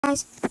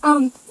guys.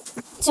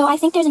 So I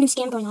think there's a new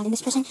scam going on, and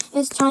this person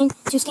is trying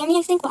to scam me,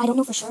 I think, but I don't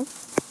know for sure.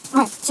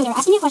 Alright, so they're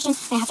asking me a question,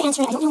 and I have to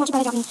answer it. I don't know much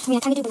about it. I mean, I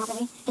kind of do, but not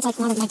really. It's like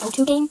not my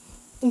go-to game.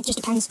 It just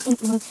depends.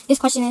 This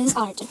question is,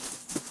 alright.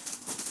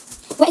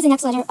 What is the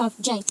next letter of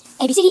J?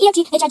 A, B, C, D, E, F,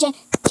 G, H, I, J,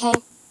 K.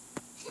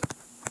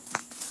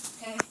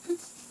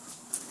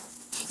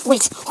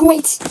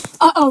 Wait.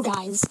 Uh-oh,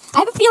 guys. I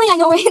have a feeling I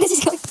know where this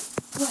is going.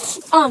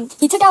 What?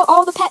 He took out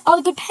all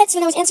the good pets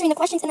when I was answering the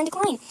questions and then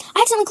declined.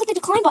 I accidentally clicked the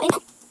decline button.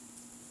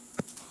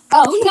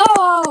 Oh,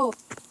 no!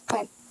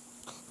 Okay.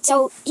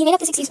 So, he made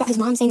up this excuse about his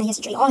mom saying that he has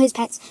to trade all his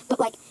pets,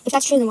 but, like, if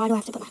that's true, then why do I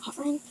have to put my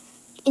offer in?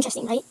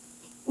 Interesting, right?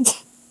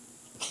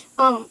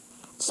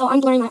 So I'm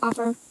blurring my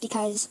offer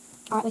because,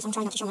 or at least I'm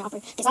trying not to show my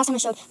offer, because last time I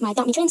showed my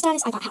dump me train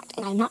status, I got hacked,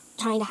 and I'm not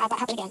trying to have that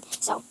happen again.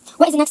 So,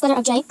 what is the next letter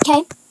of J?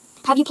 K.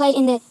 Have you played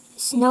in the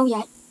snow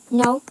yet?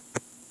 No.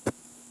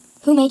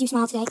 Who made you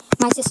smile today?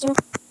 My sister.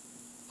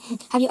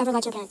 Have you ever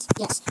lied to your parents?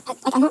 Yes.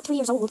 I'm not 3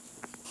 years old.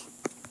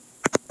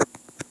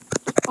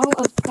 All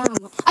of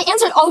them. I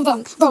answered all of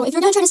them. Bro, if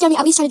you're gonna try to scam me,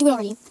 at least try to do it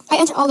already. I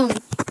answered all of them.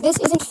 This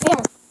isn't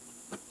fair.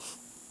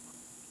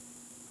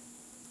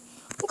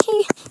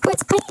 Okay,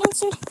 but I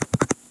answered.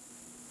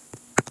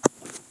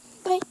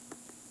 But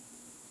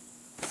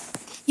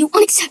you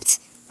unaccept.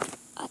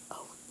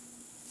 Uh-oh.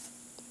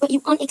 But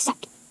you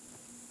unaccept.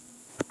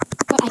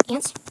 But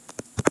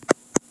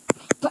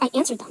I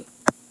answered them.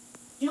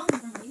 You don't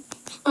remember,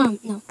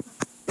 right? No.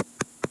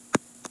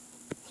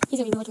 He's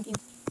gonna be really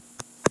confused.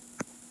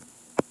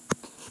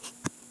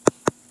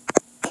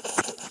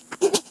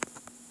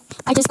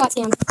 I just got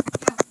scammed.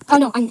 Oh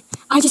no,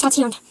 I just got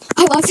scammed.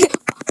 I lost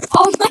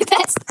all my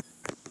pets.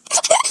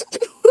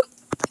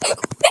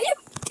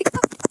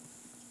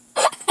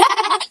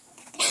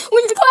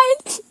 When you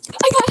declined,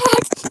 I got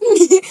hacked.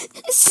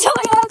 So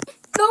I have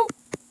no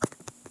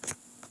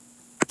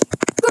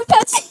good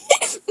pets.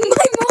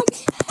 My mom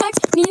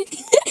hacked me.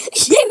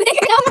 She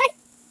figured out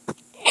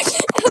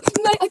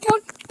my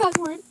account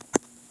password.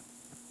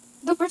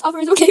 The first offer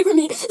is okay for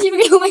me. She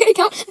figured out my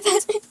account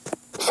password.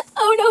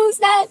 Oh no, who's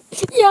that?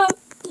 Yeah.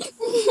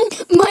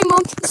 My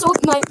mom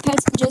sold my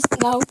pets just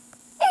now.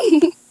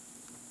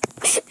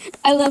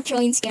 I love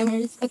trolling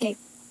scammers. Okay,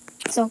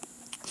 so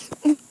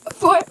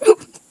for $1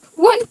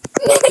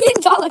 million.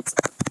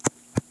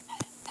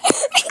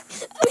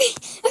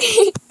 Okay.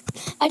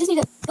 I just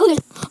need to. Oh,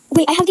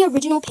 wait, I have the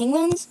original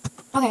penguins.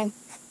 Okay.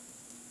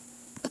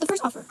 But the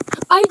first offer.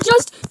 I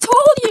just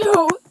told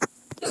you.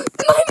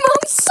 My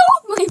mom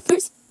sold my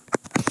first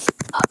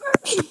offer.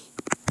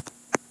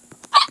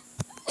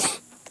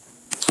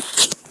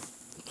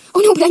 Oh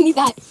no, but I need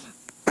that.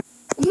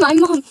 My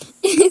mom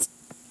is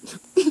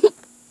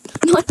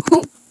not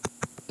home.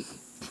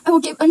 I will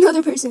give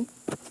another person.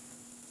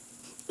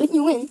 If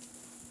you win.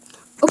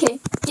 Okay,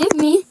 give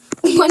me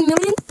 $1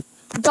 million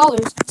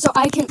so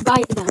I can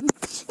buy them.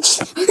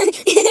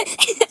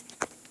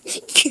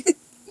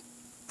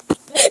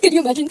 Can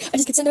you imagine? I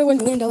just could send her $1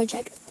 million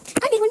check.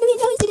 I made $1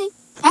 million today.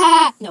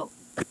 Ah, no.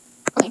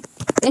 Okay,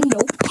 then no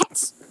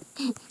pets.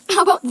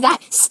 How about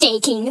that,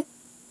 staking?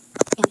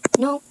 And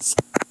no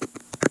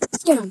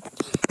scam.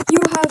 You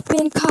have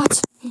been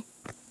caught.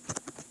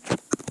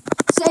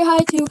 Say hi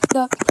to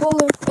the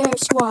polar bear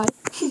squad.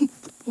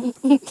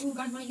 Ooh,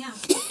 got money now.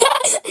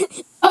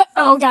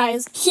 Uh-oh,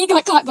 guys. He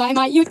got caught by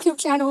my YouTube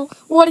channel.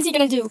 What is he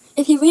gonna do?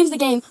 If he leaves the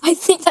game, I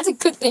think that's a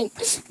good thing.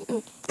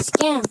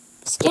 Scam.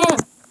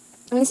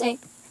 I'm gonna say,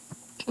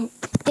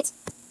 it's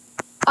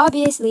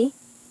obviously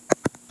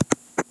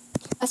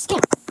a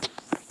scam.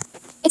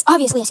 It's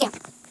obviously a scam.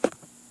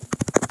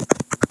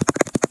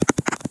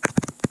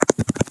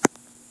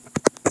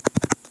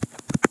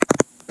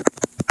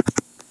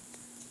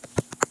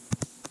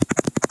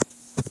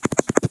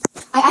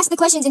 I ask the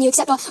questions and you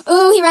accept all.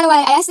 Oh, he ran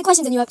away. I ask the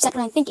questions and you accept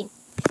what I'm thinking.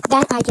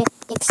 Then I get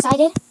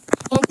excited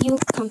and you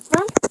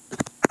confirm.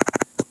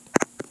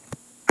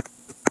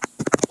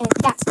 And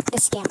that's the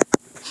scam.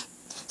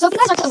 So if you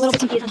guys are a little bit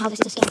confused on how this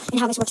is a scam and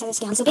how this works as a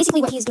scam, so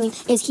basically what he is doing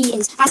is he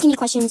is asking me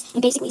questions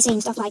and basically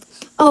saying stuff like,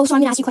 oh, so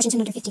I'm going to ask you questions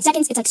in under 15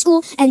 seconds. It's like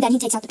school. And then he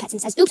takes out the pets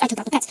and says, oops, I took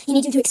out the pets. He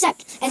needs you to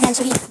accept. And then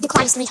so he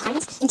declines 3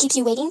 times and keeps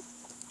you waiting.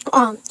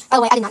 By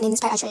the way, I did not name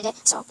this pet. I traded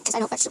it. So, because I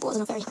know vegetable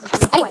isn't a very healthy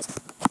food. Anyways.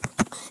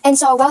 And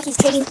so while he's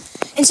trading,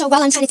 and so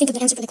while I'm trying to think of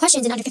the answer for the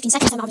questions in under 15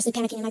 seconds, I'm obviously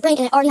panicking in my brain,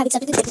 and I already have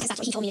accepted the trade because that's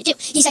what he told me to do.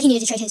 He said he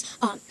needed to trade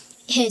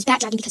his bat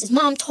dragon because his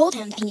mom told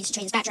him that he needs to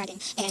trade his bat dragon,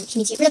 and he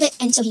needs to get rid of it,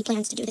 and so he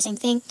plans to do the same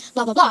thing,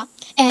 blah, blah, blah.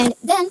 And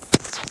then,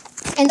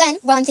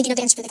 while I'm thinking of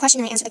the answer for the question,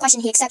 and I answer the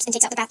question, he accepts and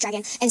takes out the bat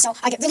dragon, and so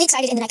I get really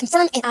excited, and then I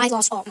confirm, and I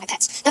lost all my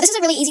pets. Now, this is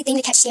a really easy thing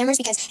to catch scammers,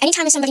 because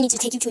anytime somebody needs to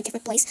take you to a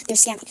different place, they're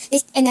scamming.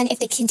 And then if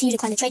they continue to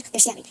decline the trade, they're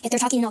scamming. If they're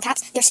talking in all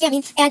caps, they're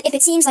scamming. And if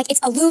it seems like it's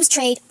a lose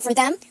trade for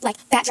them, like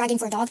bat dragon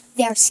for a dog,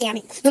 they're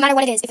scamming. No matter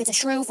what it is, if it's a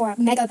shrew for a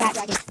mega bat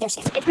dragon, they're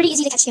scamming. It's pretty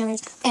easy to catch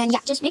scammers, and yeah,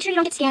 just make sure you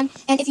don't get scammed,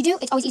 and if you do,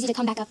 it's always easy to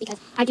come back up, because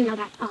I do know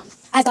that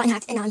I've gotten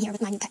hacked, and now I'm here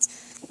with my new pets.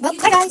 Well,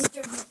 bye guys!